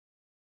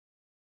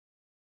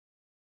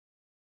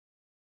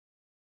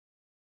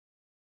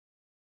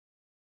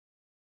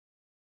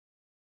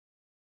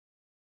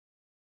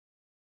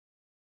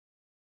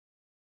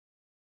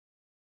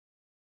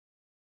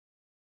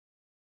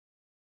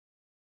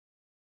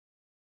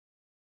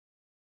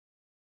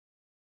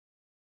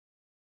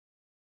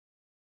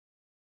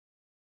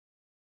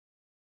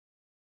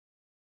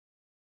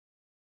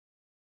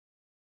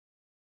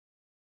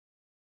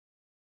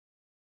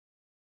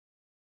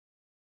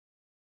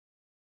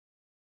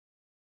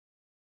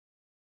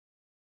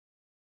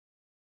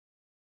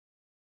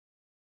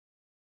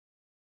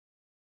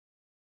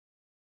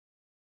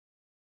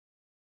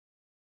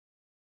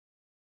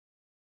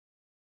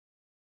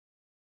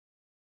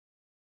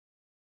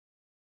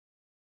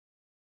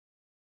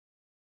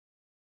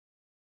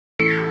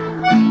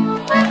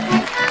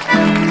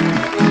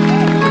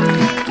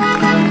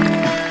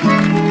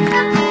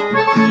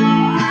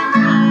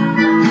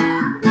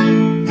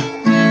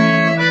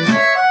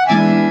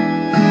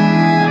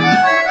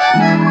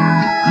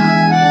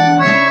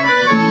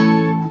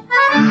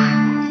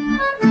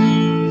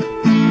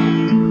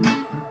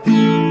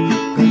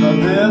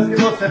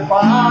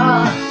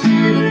parte,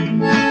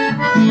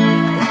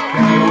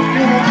 quero que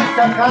o mundo se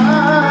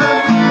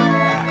acabe.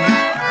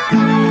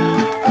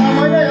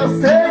 Amanhã eu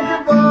sei que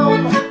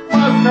volta,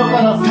 mas meu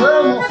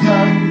coração não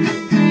sabe.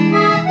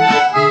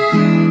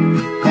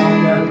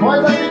 Qualquer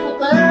coisa fico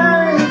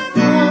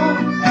tenso,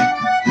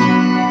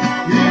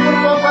 e por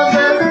poucas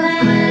vezes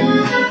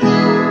brinco.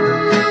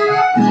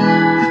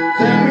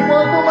 Sempre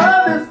enquanto uma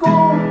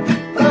desculpa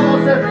pra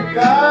você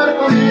ficar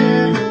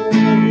comigo.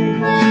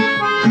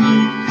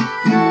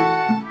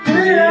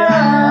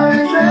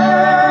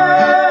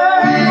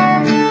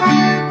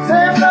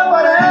 Sempre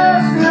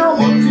aparece um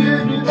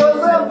motivo e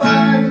você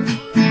vai,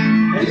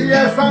 e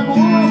essa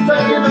angústia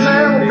que do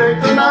meu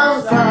peito não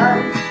sai.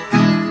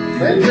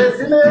 Sempre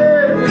esse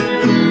medo de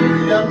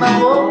um dia não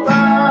voltar.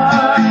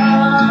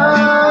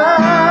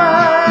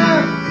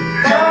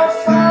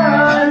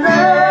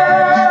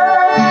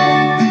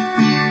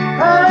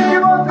 Ai, que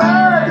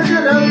vontade de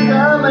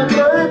rasgar e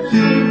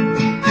proibir,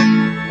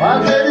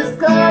 fazer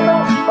escala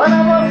para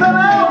você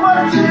não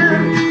partir,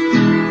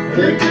 e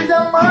que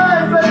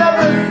jamais será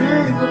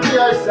preciso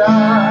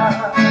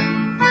viajar.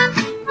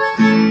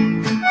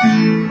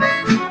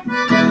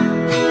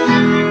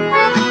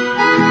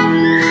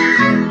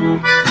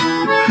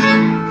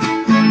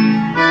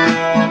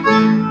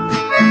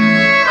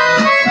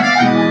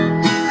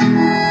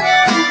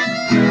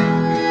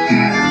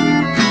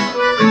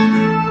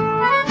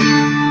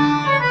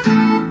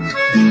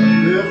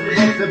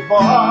 Você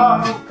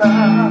volta,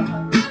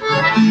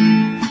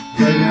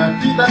 ganha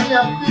aqui da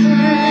minha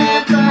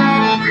vida.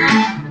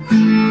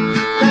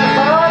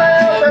 Nessa hora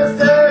eu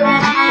percebo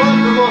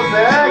quanto você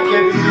é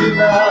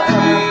querida.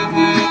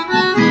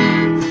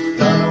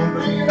 Já não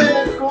brinco nem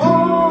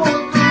escuto,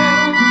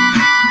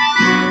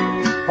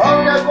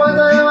 qualquer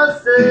coisa eu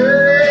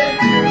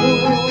aceito.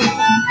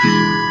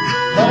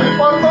 Não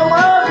importa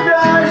uma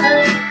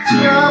viagem, te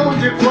amo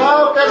de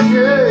qualquer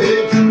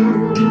jeito.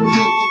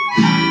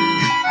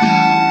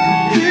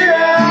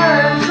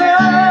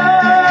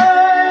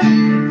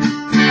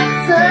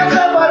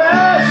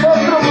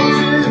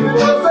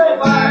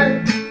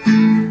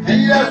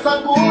 Essa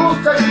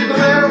angústia que do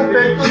meu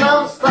peito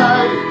não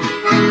sai,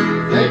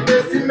 sempre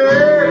esse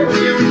medo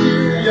de um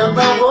dia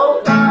não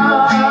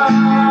voltar.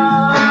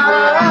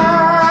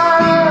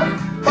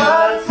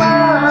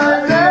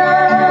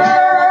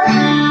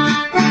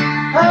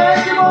 Ai,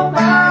 que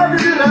vontade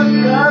de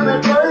rasgar me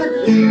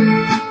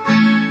proibir,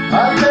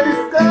 fazer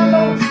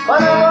escândalo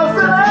para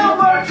você não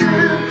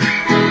partir,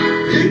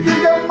 e que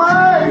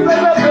jamais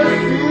era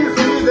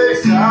preciso me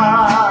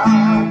deixar.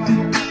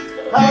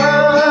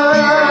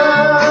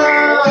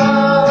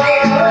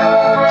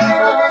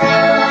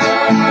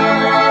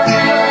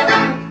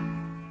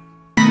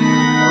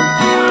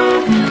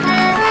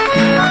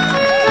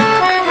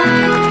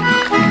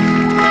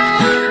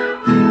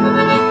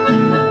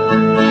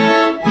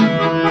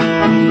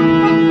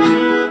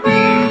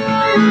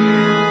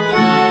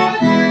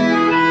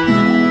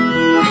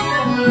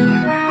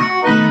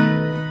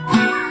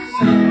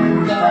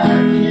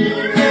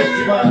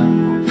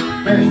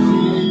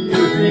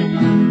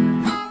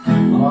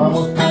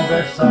 Vamos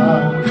conversar.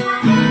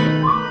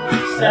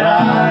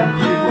 Será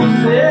que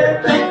você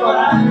tem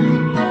coragem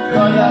de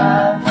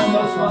olhar nos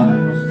meus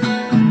olhos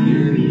e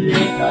me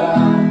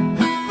encarar?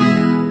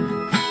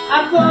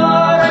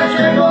 Agora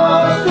chegou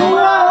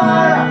sua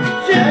hora,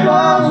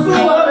 chegou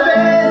sua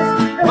vez,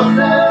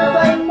 você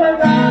vai me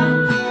pegar.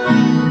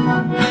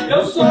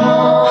 Eu sou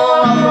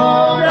a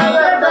própria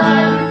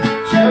verdade,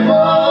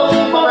 chegou o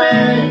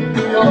momento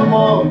e eu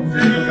vou te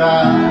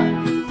julgar.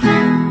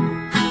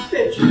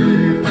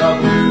 Pedi pra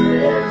você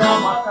não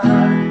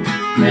matar,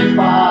 nem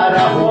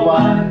para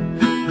roubar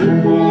o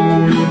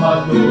mundo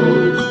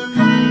maduro.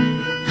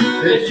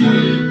 Pedi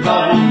pra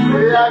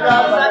você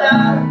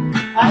agasalhar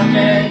a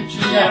quem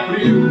tinha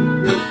frio,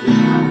 eu fui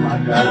uma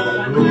casa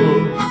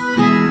cruz.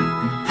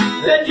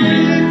 Pedi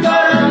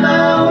para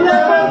não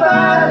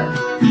levantar,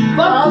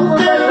 falsos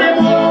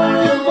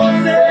testemunhos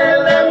você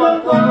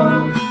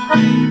levantou.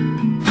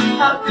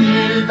 A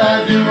vida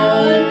de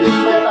muitos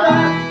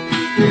soldados,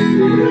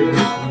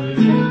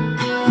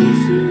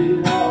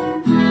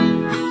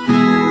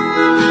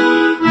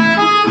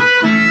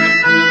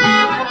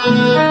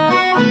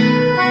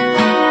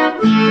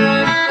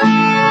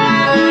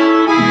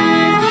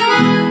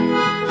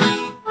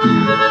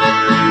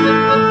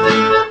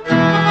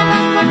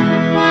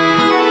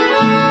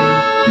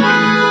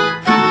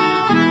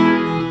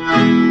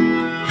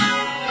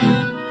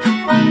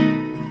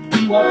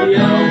 o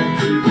avião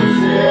que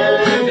você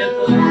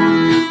inventou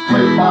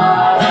foi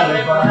para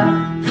levar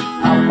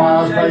a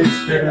paz da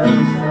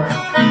esperança,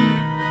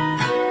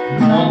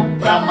 não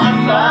para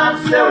matar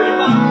seu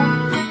irmão,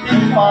 nem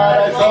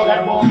para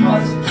jogar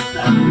bombas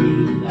na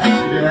vida das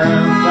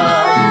crianças.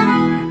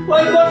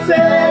 Foi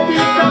você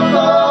que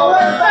causou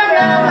essa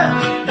guerra,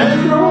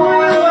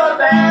 destruiu a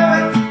terra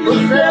e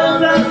os seus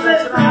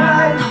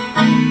ancestrais.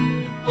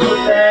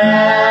 Você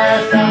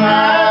é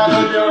chamado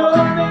de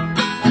homem,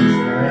 mas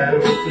era o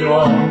seu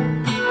homem.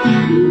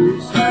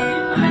 Os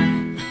animais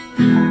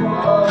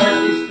agora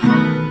estão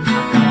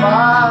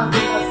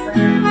acabados.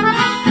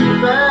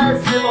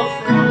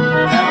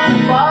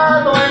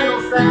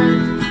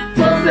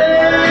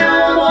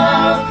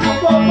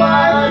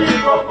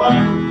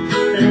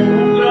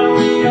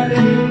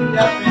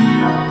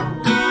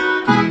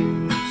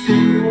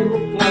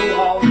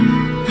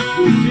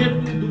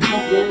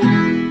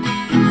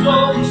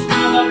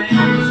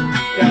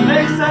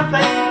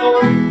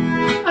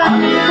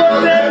 Amigo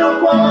de não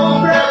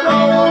compra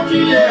com o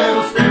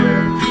dinheiro seu.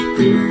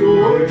 Eu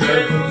sou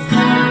Jesus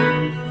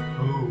Cristo,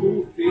 o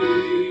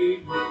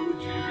Filho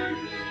de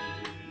Deus.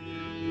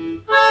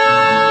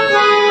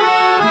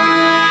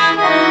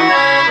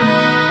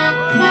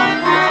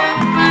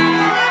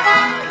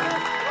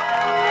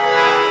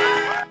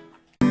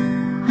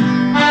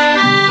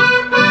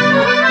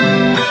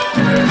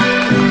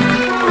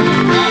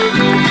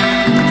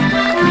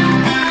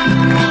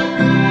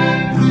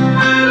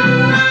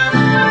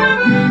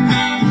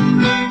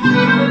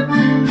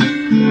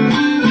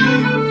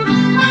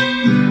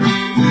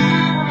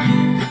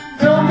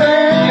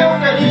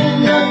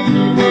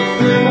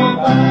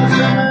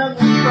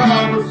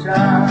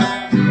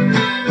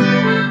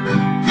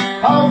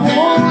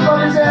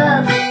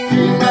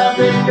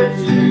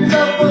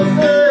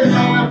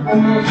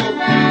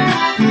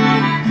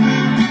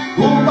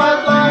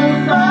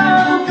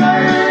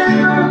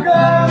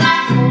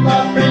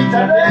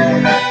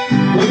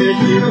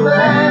 Vestido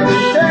leve,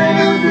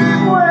 cheio de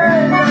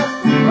moedas,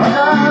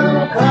 parado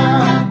no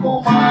campo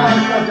com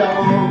marcas de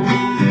amor.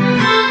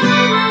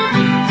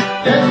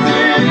 Esse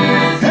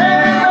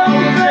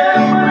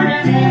seu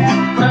marido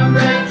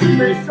também te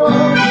deixou.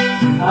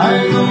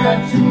 Aí no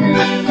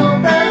cantinho não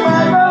tem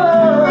mais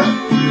valor.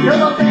 Eu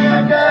não tenho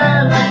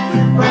aquela que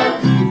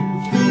faz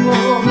o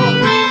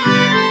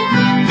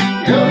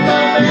eu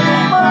também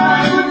não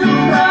pago de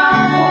um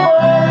bravo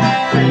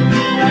sem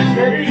minha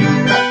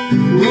querida.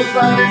 Tu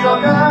tá me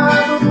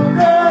jogado no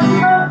canto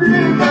da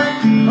vida.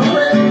 Não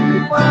sei que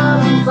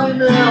faço sem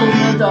meu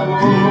grande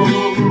amor.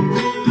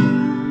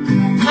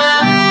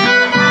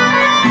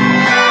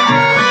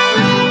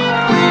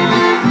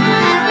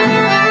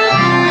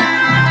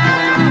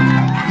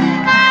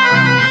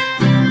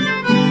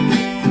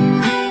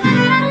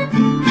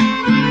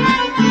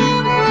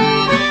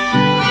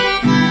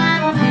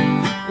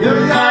 Eu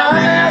já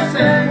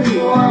recebi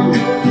o amor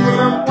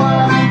não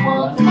quase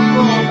quanto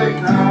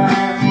aproveitar.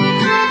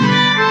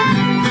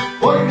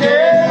 Porque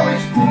o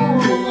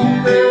escuro não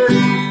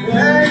vejo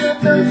nem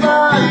teus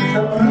olhos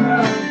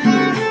chorando.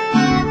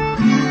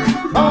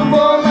 Não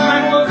vou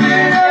mais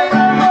cozinha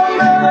pra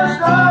comer as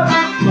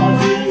costas,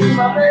 sozinho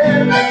na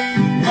mesa,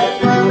 mas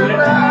pra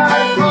lembrar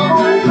com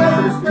muita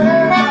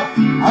tristeza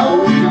a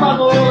última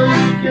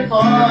noite que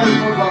nós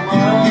nos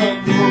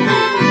amamos.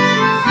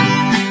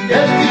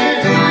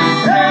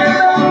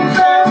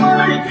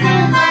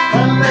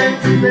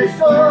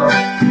 Deixou,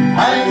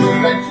 aí no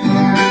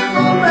cantinho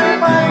não tem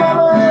mais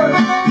valor.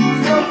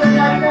 Se não tem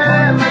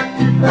aquela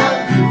que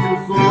tanto eu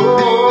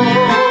sou.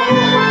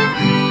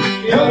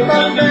 Eu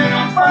também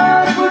não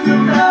pago de um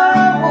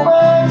bravo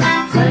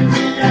sem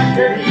minha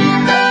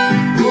querida.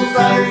 Tu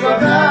sai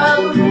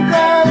jogado no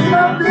canto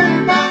da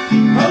vida.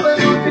 Não sei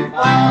o que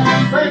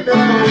faço sem meu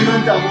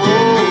grande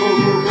amor.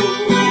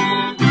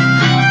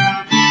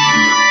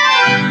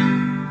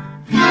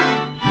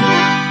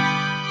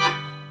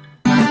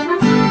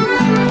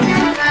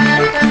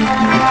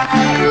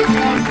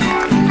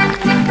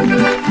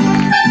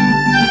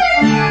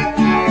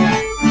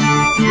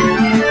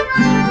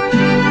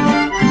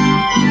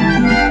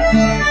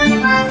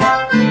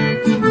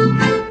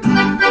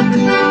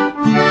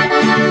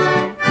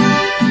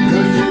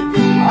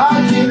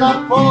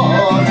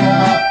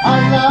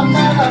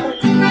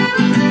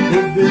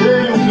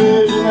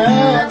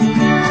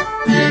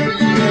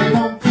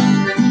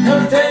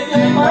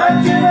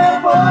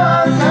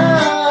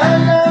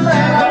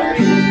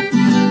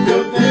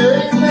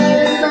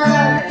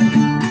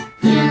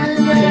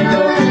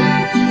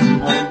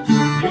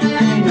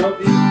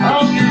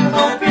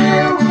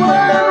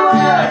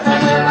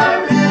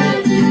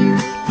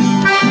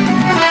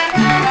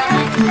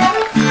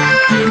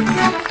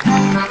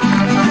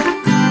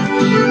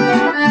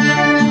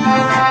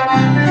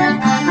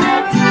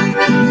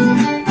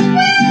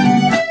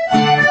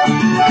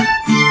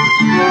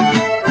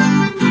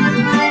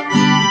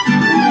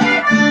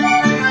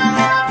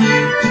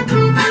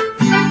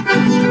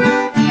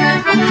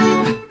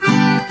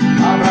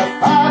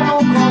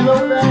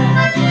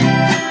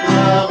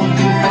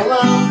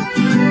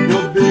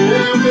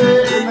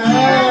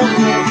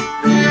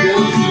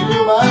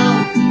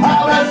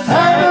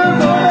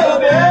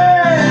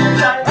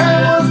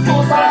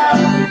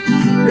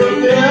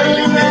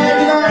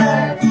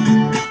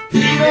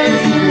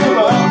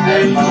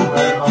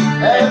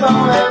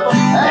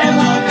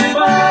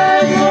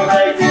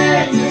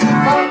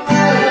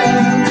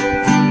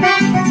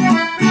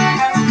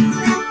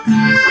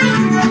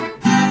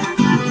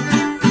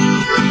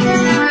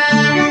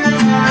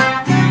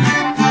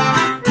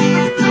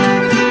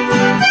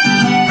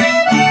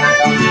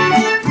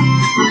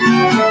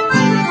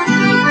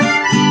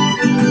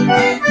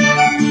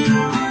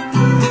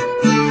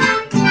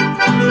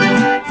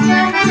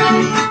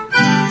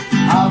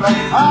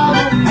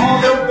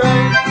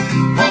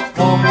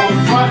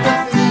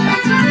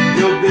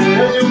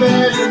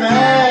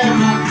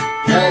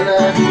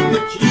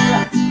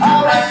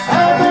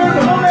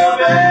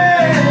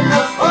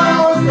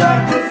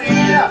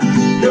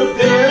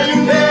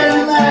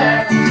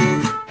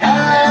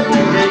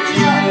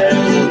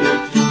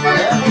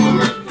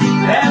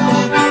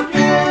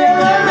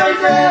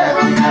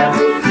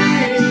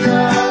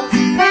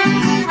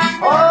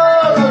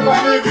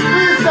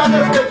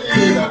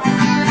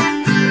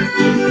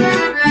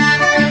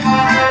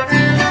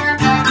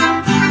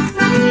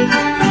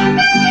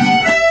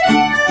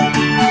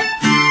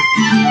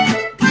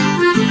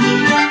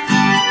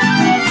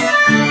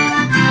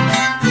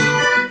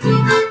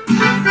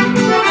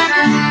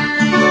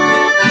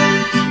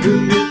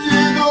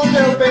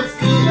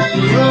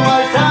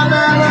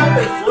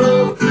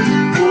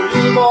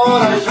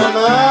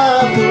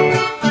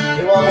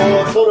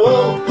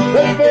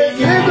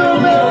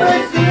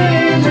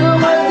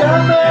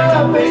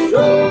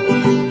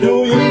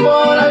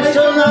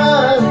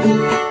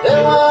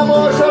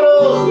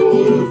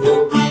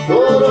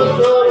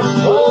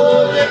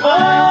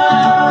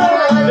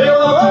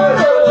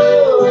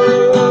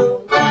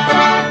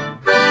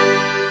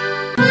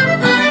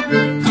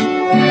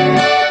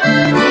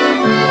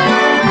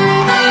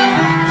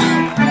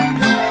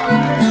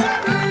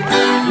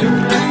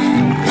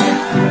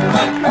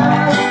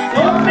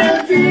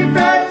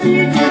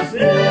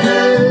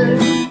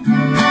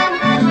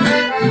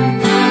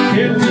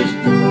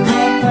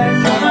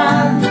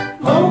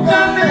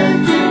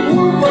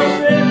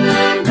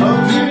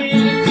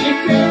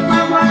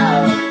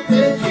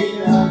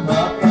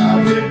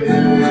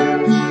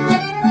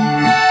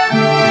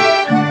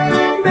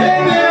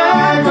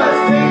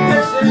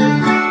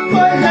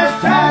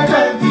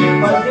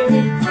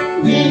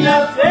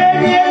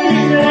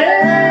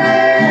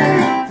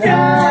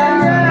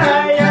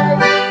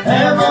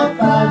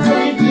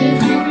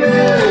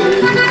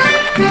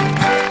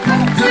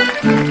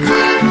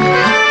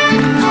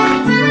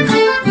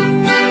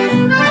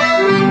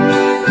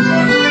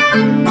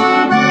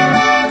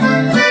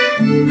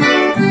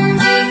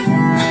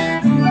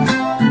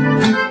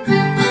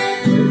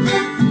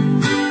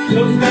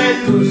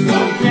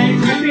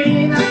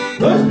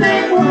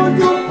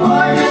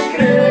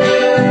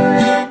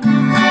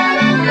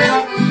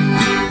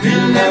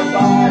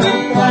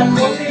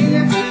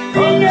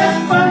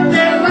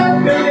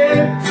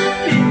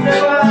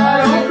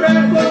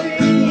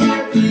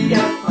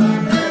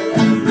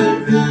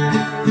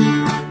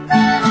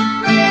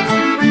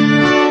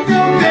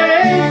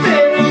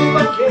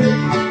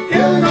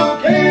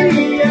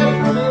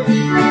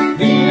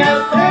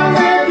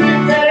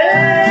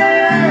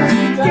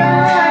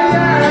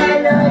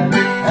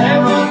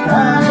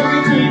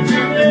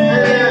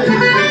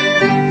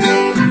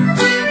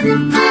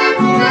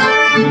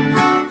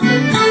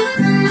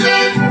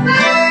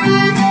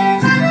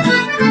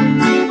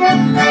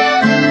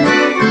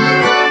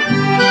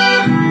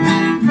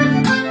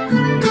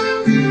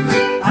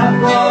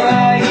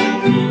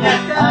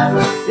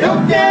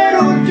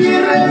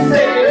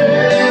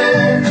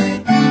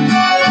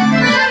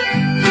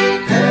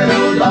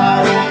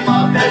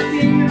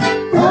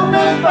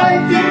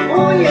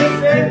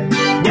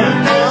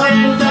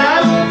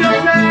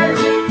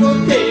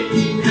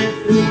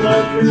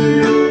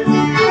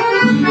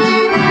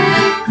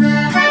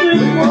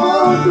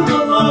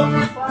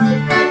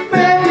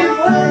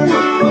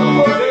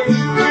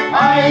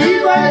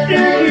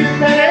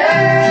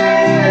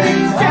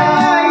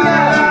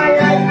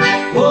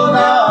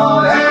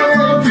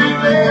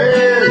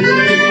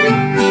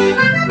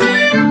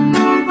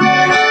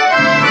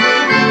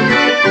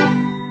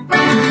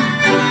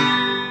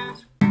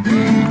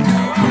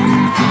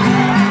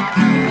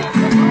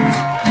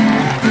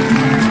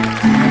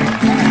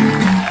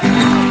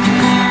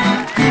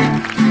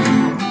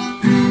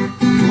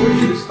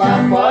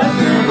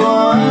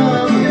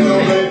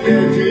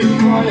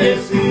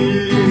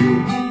 conheci.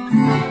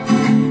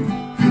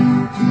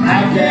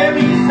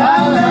 Naquela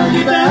sala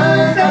de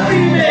dança, a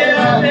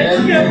primeira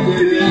vez que eu te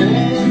vi.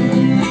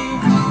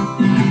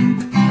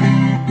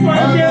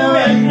 Quando eu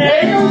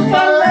entrei no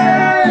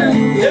salão,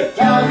 eu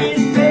te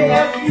avistei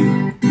aqui.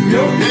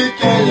 Eu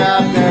fiquei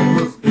até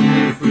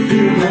suspenso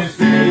de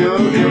vencer o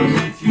que eu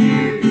senti.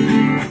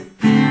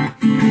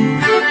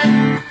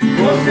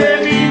 Você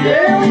me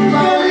deu um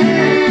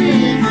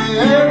sorriso e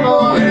eu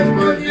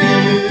correspondi.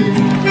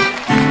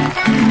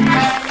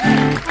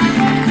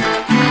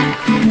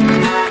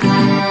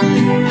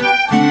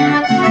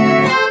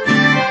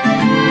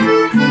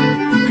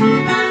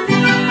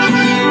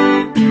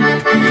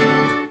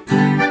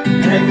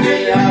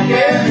 Entre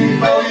aquele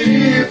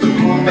sorriso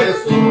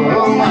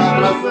começou uma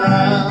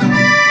atração.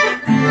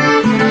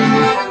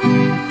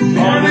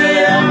 Chamei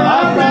ela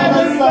pra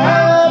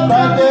dançar,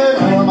 bater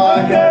uma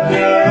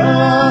cadeira.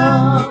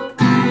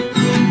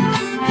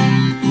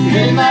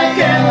 E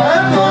naquela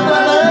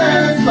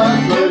dança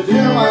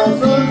surgiu um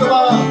assunto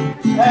bom.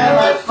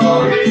 Ela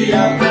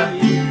sorria pra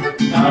mim,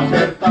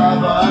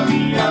 apertava a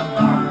minha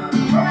mão.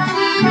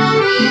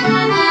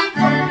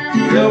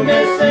 Eu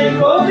pensei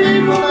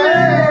comigo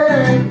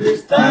mesmo,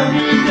 está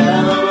me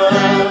enganando.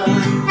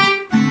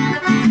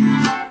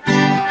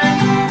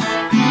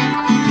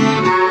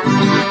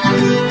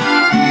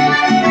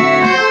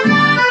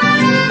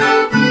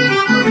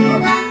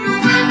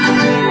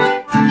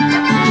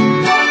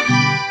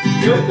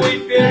 Eu fui e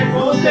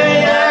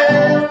perguntei a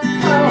ela,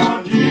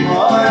 aonde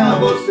mora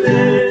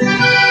você?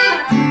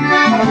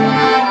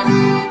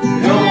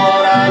 Eu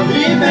moro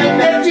ali bem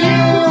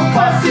pertinho,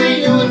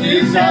 facinho de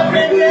se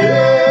aprender.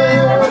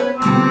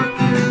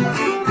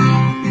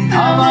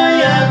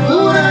 Amanhã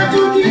durante o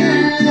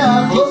dia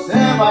você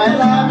vai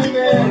lá me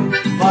ver,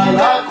 vai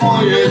lá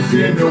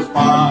conhecer meus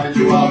pais,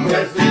 eu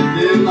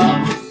apresentei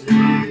lá você.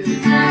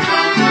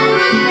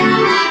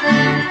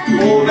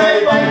 O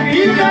velho vai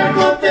ficar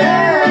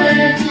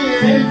contente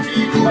em te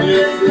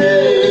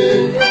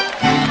conhecer.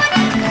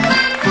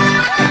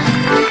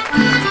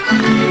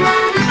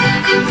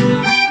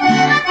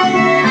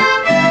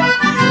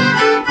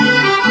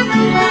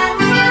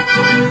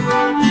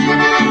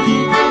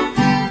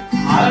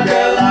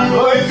 Aquela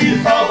noite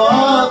só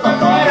volta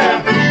para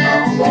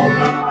não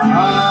voltar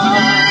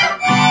mais.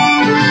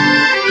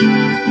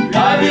 A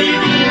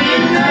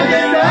menina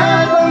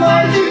chegando,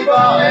 mas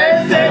igual é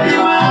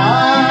demais.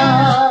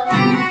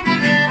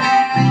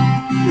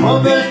 O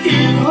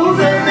vestido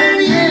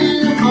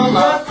vermelhinho com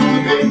laço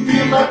bem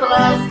fino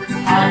atrás,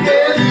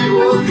 aquele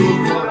outro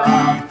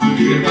coral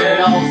que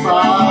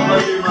realçava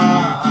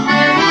demais.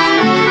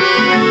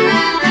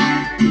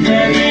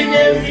 Ele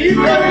nesse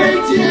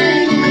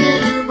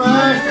perfeitinho,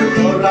 mancha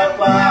do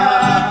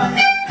rapaz.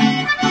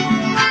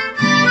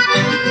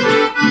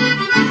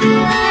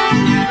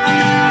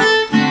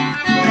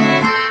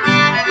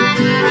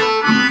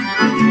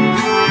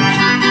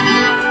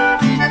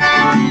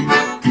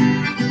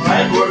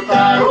 Vai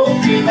cortar o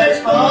fim da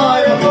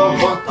história, eu vou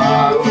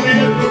contar o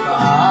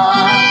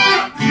resultado.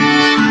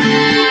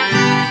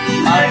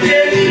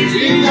 Aquele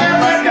dia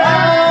pra cá,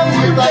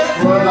 muitas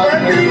coisas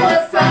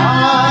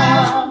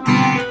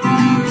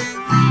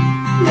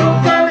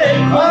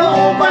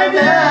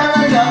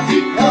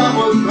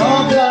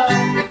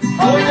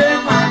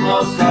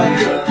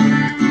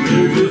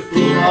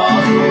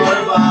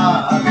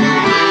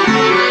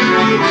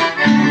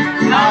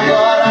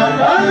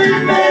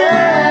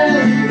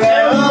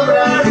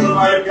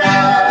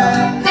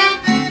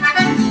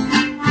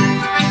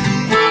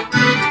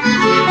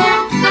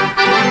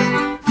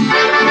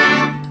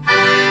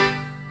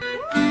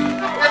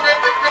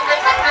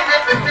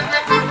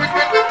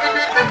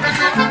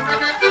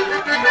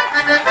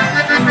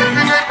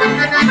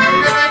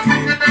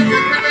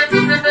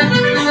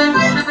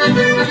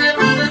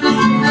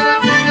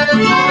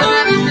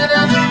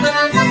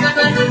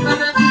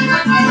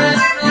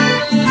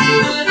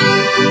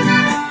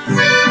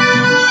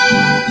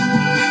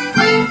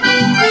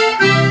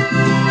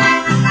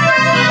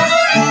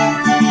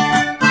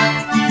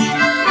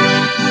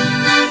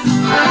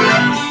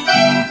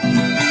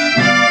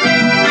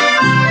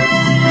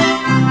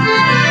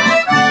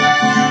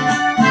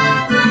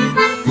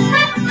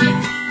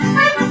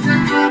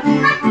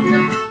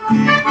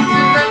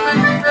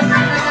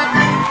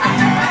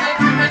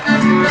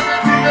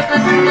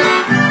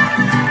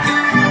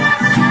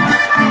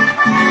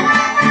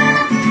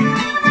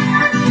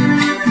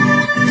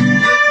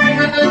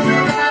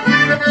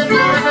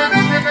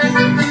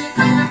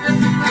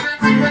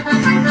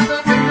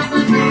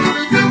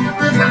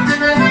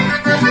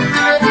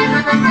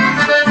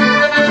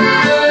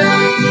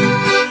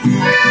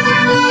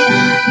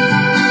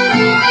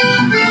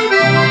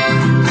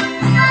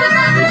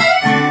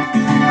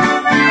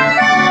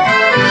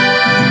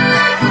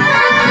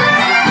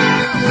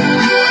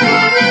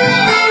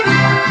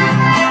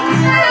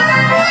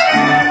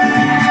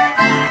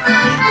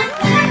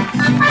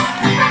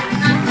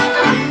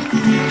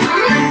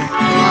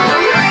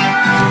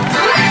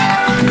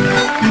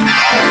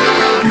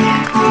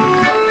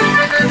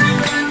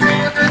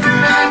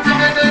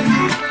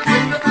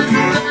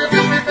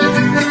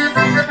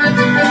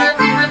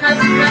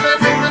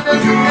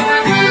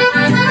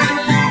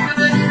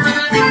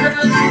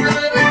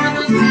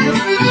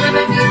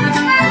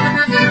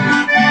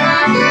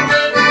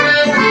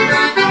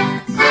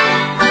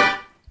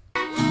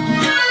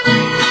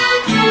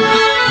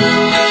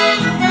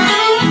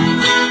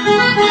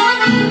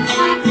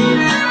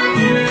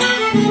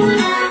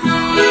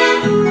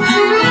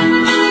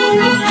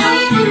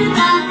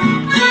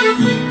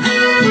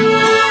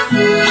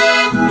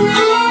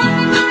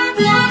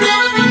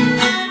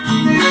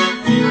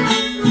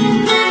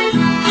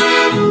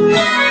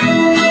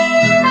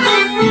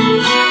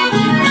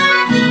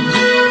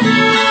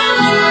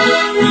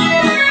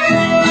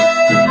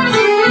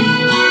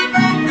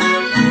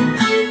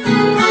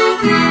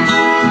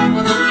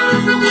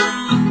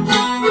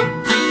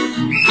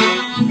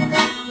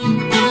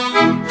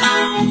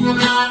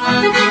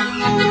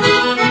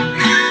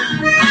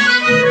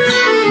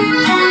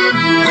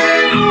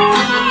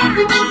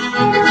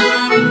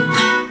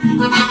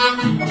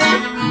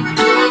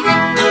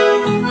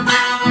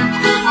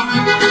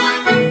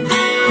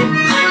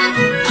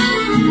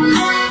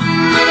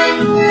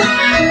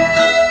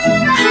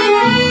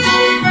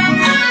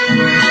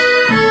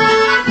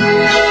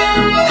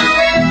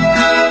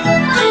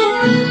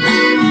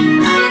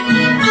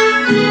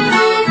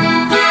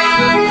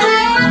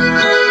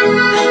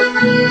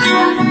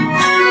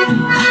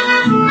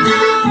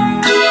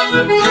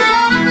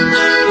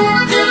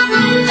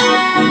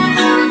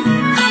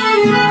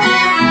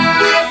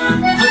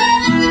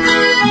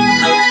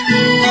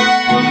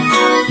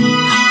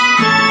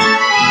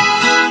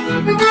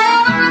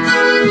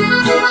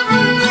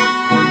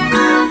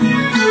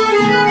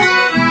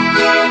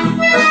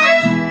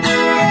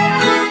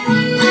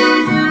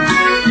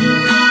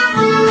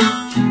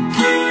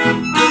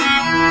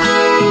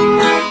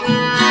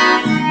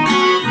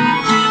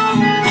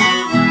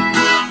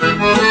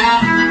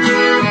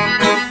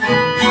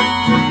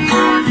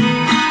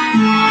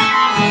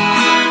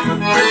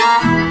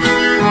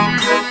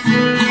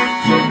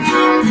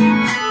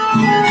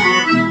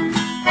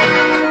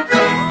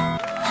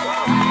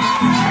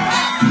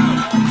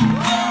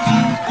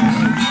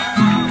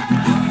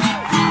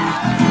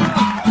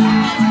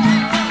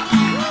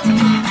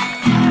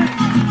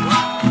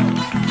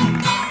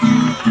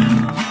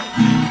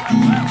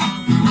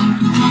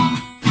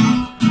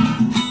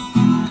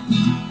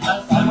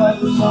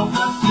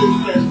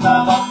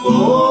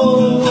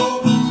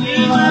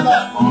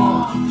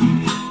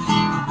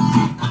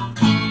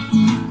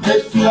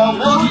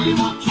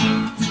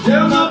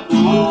eu não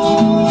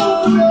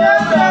pude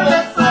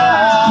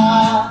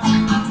atravessar.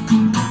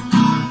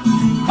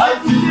 Mas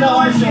então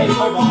achei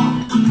foi bom,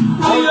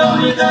 fui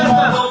obrigado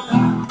a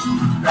voltar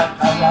pra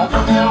casa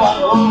do meu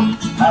amor,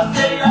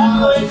 passei a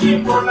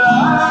noite por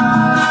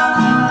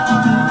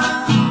lá.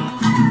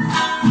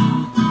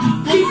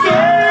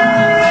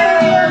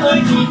 Fiquei a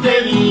noite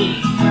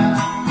inteirinha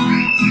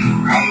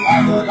ao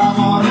lado da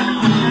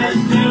morinha,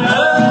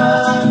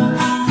 esperando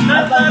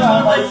essa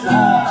água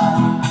baixar.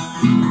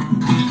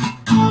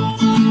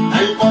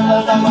 Enquanto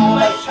essa água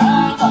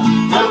baixava,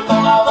 eu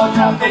tomava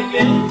café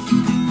quente,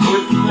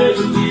 muito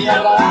beijo de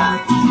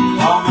abraço,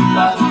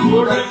 aumentado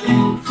por a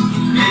gente.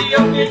 E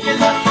eu pedi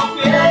da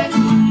soquete,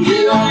 que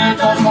não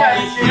entrasse a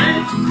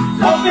enchente.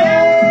 Só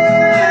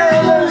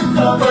veio,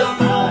 estou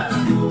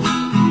gostando,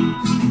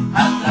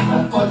 as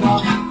águas foram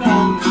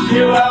aumentando,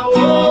 meu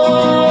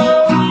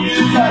amor, que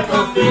já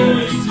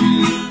contente.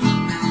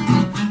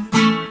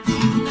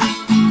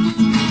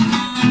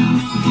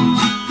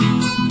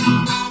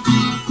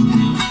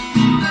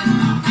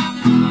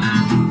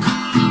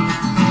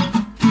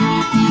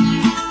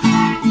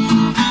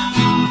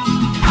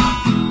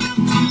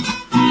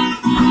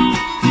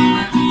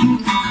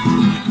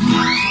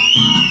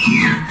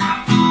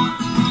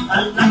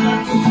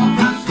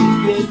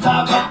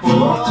 Estava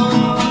por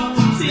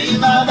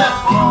cima da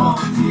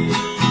ponte.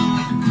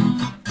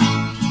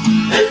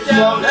 Esse é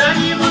o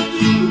grande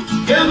motivo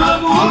que eu não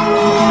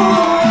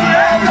pude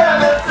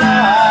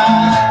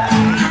atravessar.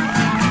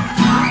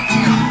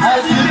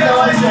 Mas o que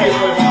eu achei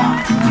foi bom,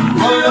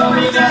 fui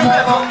obrigado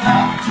a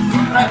voltar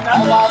pra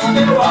casa do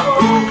meu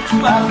amor,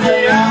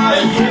 passei a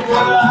noite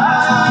por lá.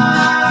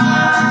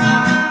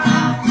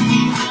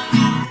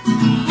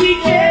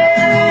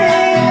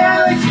 Fiquei a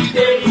noite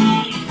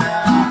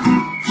inteirinha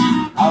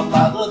ao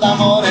lado da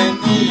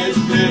moreninha,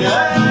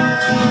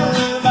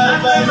 esperando a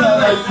água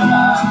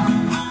baixar.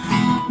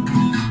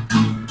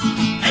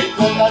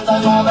 Enquanto essa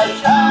água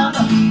baixava,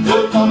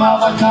 eu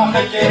tomava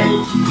café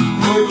quente,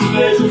 muito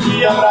beijo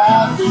de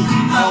abraço,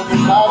 não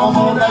pensava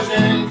amor da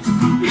gente.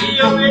 E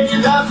eu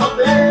pedi da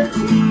sorvete,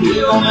 e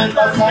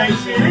aumentasse a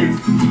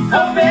enchente.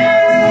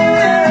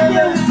 Também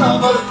eu estou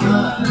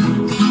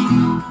gostando,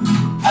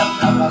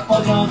 as águas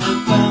foram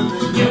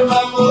aumentando, meu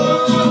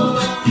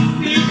amor,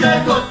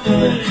 fica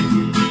contente.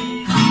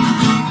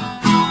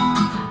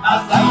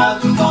 As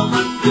águas do São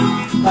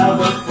Francisco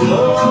estavam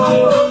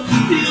por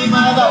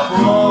cima da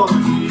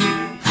ponte.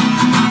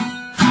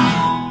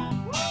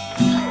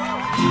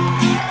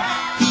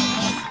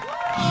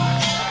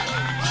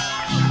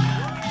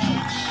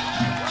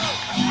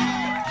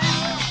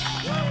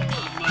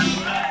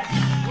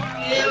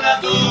 Pela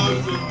dor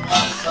de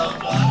uma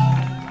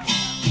saudade,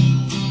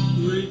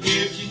 fui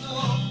ver de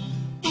novo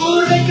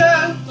o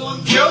recanto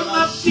onde eu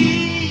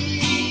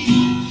nasci,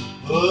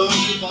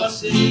 onde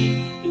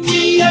passei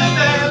minha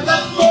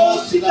bela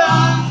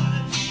mocidade.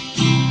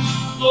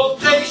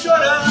 Voltei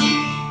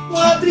chorando com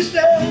a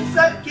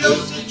tristeza que eu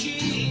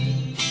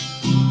senti,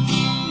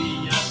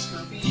 e as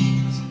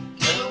campinhas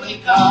que eu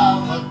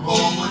brincava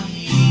como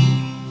anime,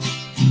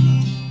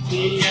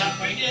 e a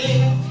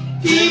paineira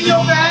que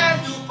meu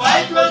velho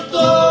pai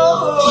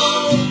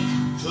plantou.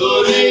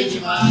 Chorei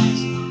demais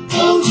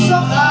com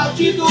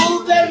saudade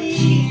do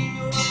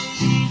velhinho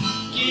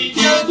que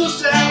Deus do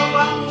céu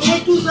há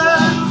muitos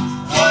anos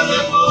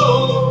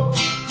levou.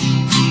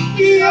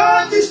 E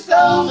onde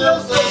estão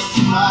meus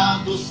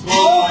estimados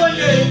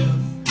companheiros?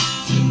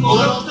 Se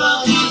foram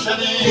tantos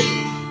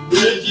janeiros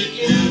desde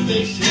que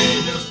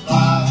deixei meus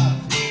pais.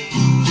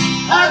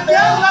 Até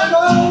a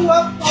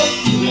lagoa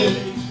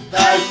portuguesa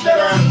da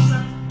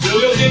esperança,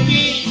 eu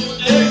repito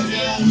de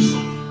criança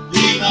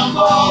e não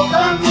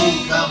volta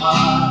nunca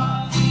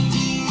mais.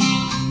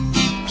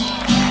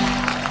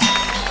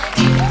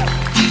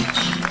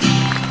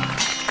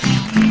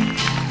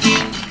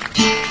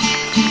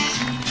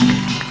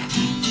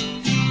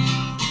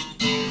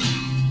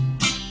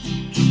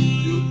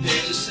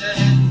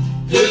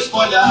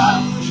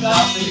 Espalhado já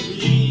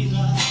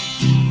termina,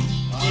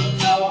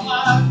 final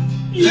amado,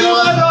 meu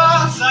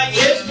rosa e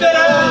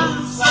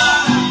esperança.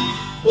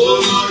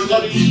 Por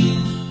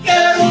Margarida,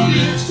 quero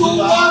ouvir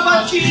sua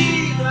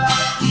batida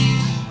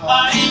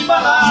a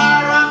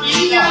embalar a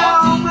minha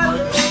alma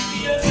de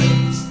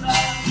criança.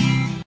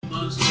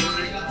 Mas seu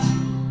regalo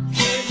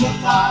que eu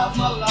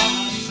tava lá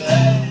na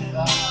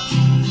serra,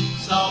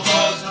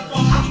 saudosa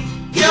fonte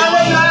que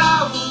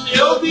alegrava o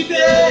meu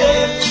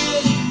viver.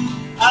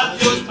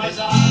 Adeus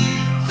paisagem,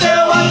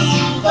 céu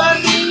azul da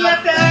minha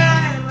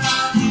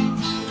terra,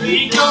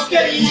 então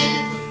querido,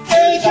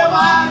 hei de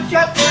amar-te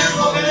até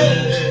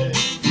morrer.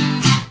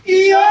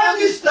 E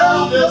onde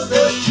estão meus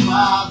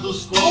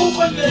estimados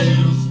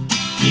companheiros,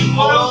 que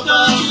foram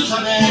tantos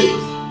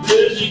janeiros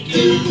desde que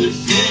eu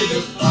deixei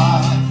meus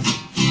pais?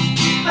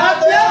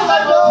 Adeus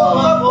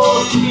lagoa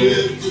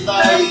portuguesa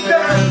da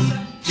esperança,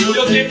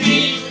 meu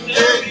tempinho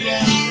de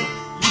criança,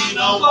 que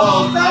não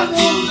volta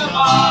nunca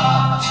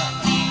mais.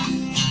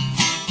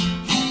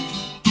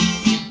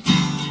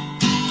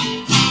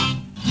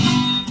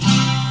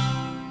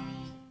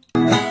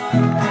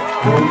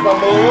 Vamos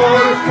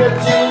amores que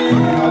tive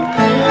na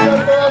vida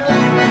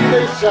todos me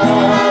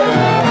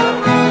deixaram.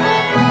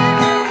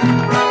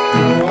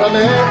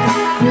 Juramentos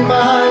e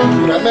mais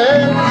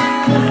juramentos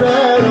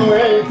fizeram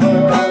em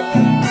vão.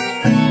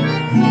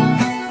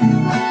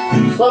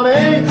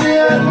 Somente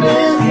as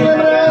tristes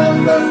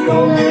lembranças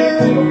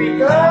comigo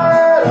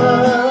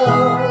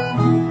ficaram,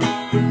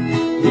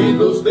 e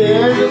dos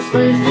beijos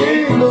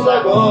fingidos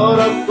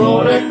agora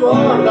só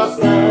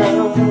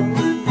recordação.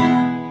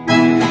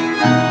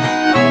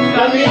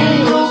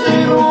 Caminhos e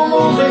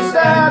rumos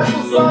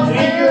incertos,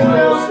 sozinho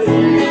eu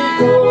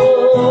sigo.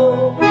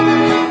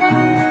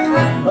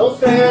 Não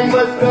tenho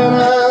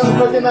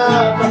esperança de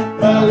nada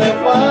pra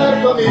levar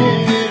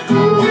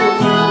comigo.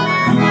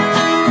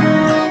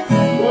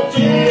 O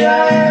dia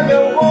é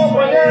meu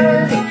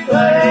companheiro,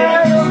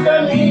 clareia os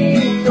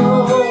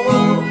caminhos,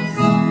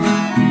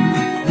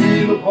 e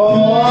no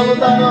colo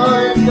da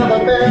noite cada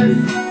vez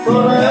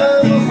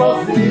chorando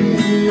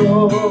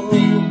sozinho.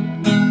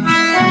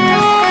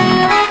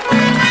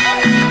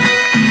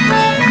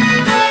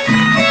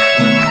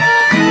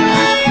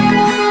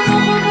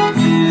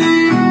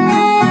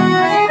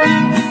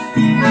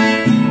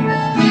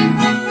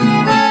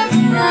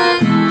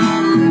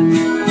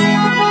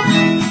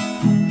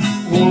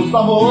 Os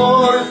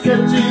amores que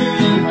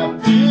tive na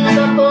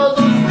vida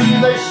todos me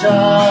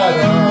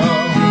deixaram.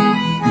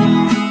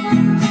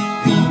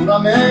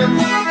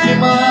 Juramento e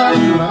mais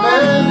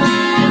juramento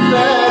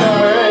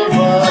fizeram em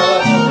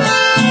vão.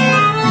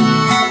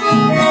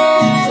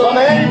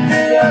 Somente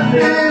as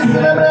tristes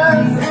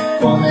lembranças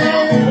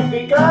comigo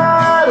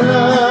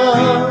ficaram,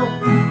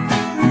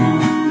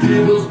 e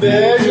dos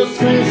beijos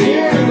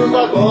fingidos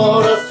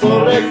agora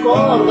só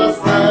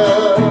recordação.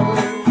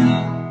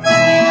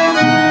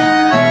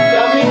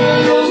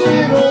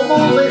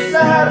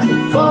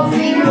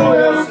 Sozinho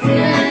eu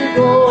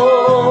sigo.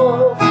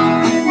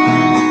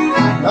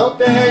 Não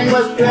tenho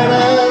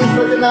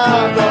esperança de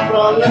nada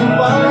pra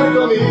levar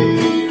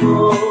comigo.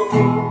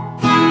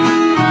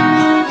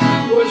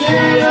 O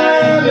dia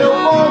é meu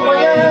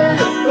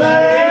companheiro,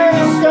 clareia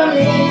os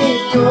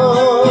caminhos.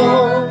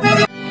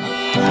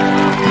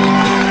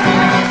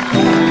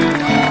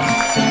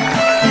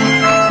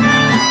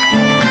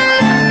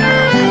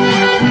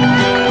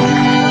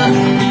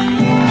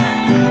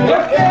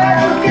 Eu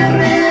quero que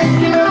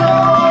risque meu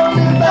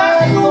nome da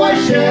sua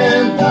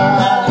agenda.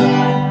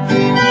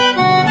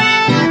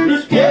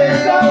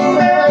 Esqueça o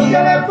meu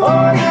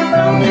telefone,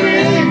 não me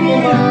ligue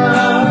mais.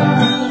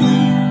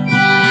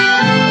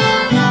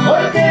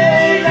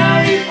 Ordeira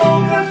e tô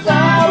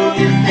cansado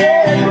de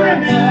ser o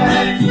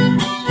remédio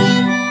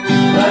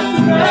pra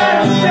segurar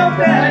o seu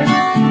pé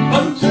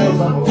quando seus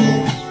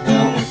amores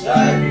não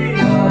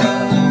sabiam.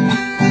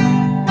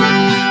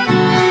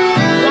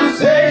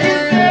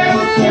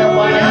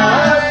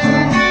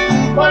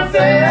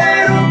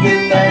 Parceiro que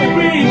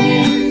sempre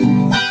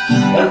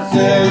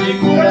cansei de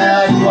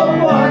curar sua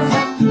força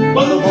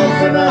quando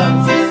você não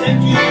se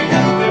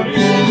sentia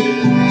feliz.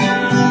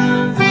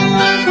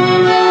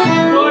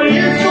 Por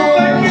isso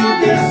é que eu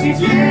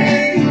decidi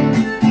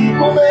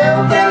o meu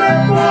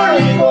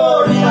telefone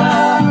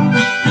cortar.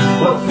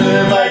 Você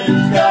vai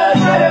discar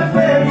várias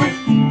vezes,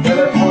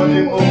 telefone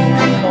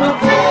muito não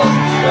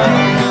pode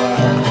chamar.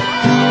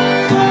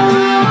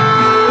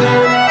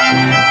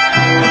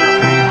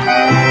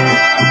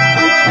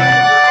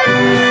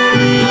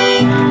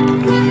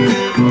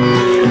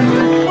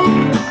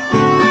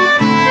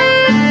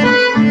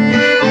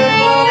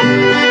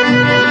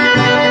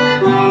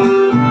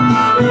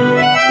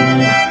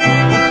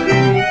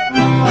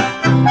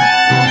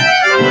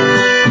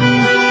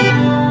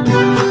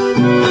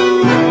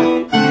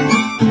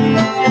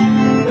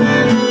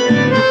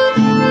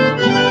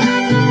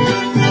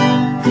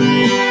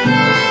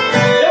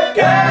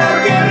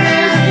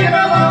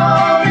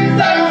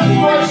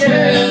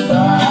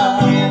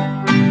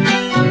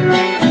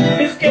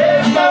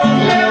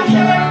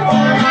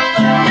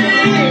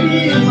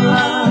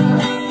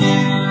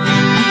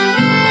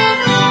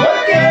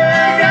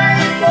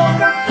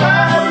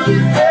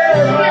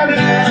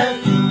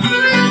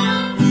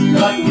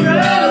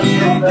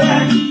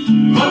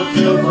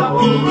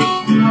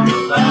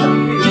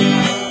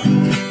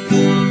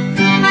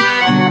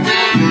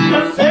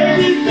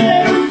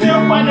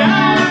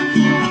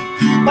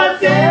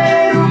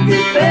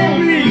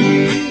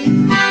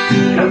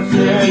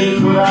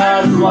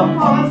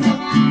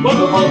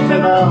 Quando você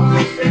não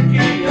se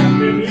sentia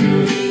feliz.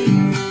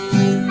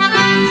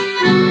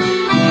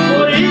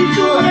 Por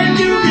isso é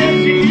que eu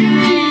decidi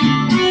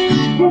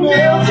o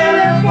meu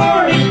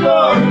telefone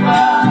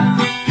cortar.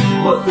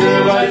 Você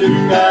vai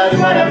discar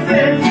várias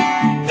vezes,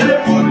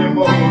 telefone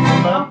morto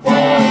na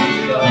porta.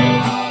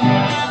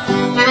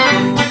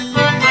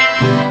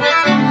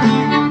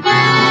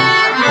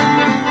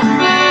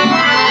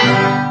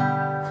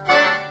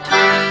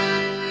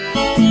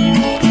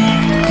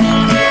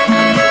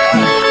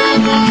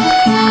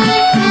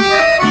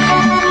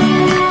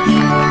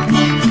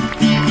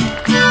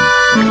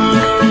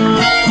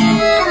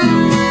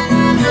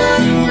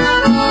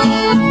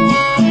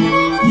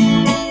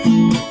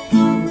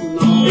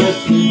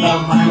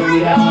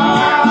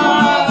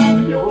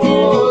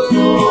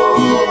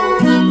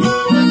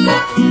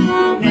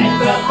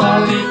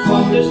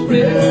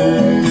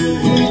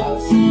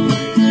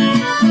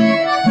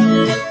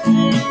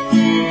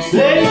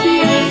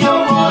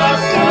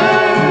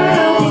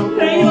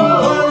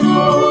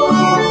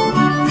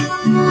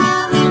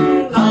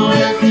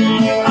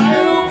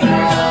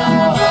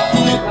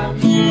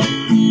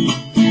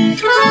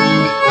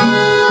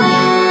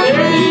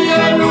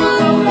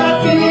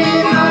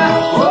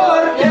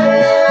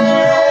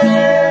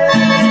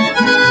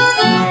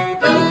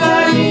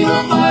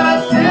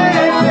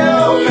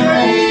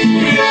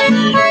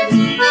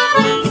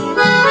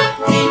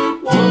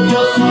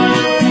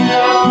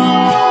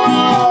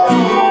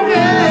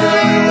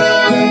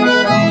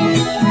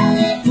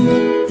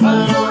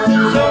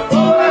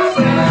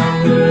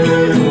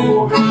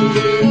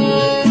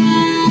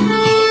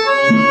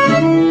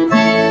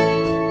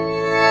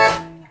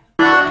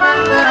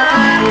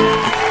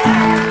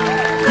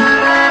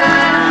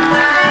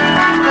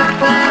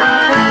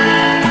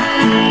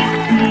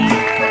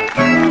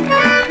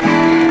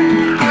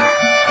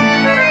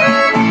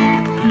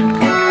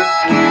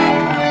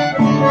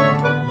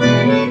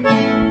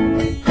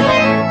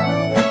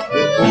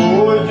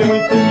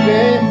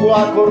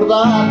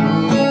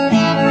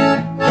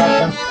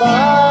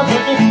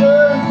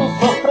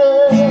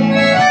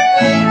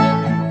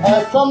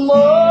 Essa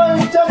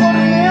noite eu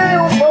dormi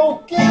um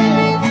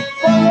pouquinho,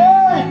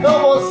 sonhei com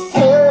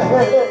você.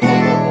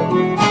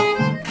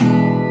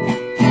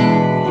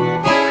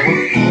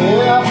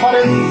 Você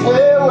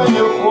apareceu em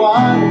meu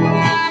quarto,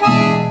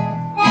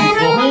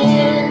 sorri,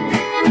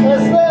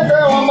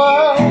 estendeu a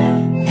mão,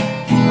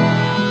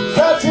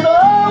 se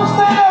atirou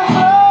sem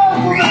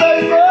lembranças e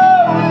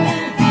beijou-me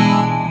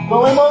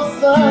com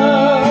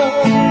emoção,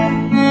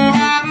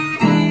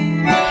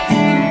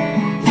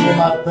 me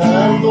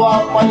matando a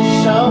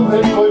paixão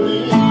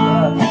recolhida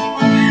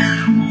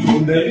de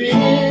um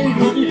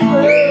delírio de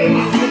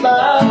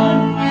felicidade.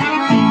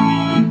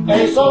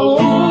 Em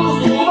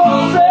soluço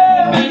você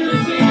me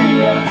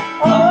dizia: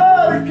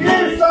 ai, que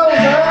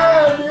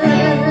saudade.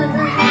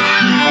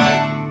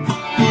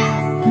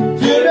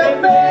 De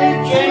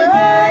repente, em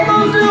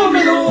menos de um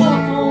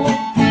minuto,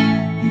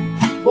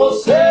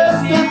 você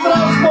se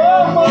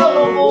transformou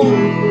no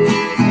mundo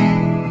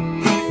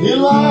e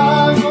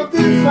logo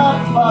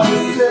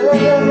desapareceu.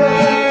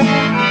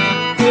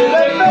 De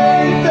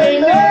repente, em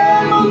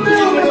menos de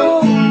um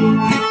minuto,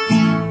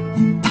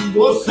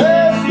 você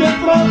se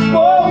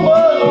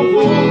transformou no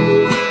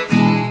mundo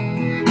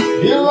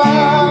e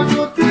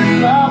logo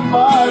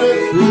desapareceu.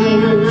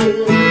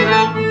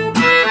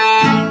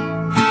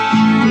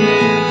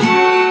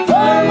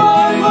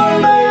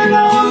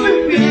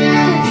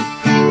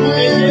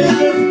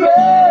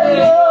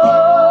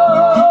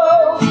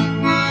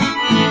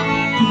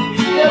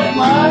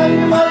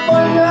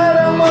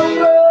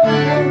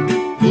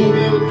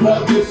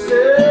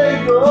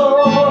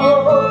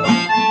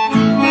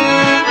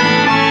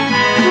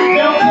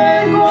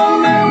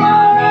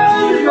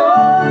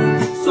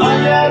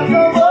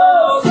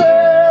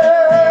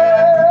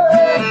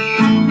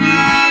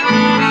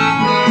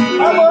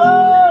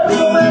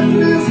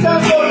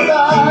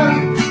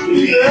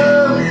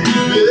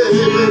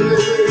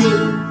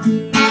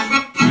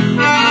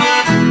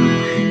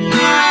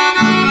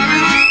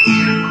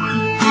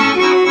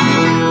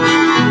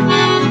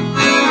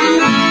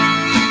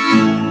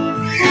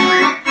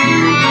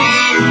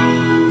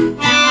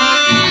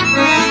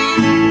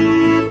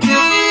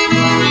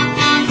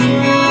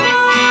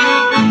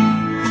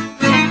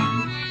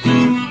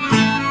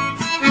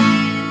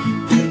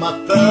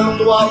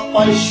 Matando a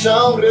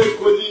paixão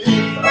recolhida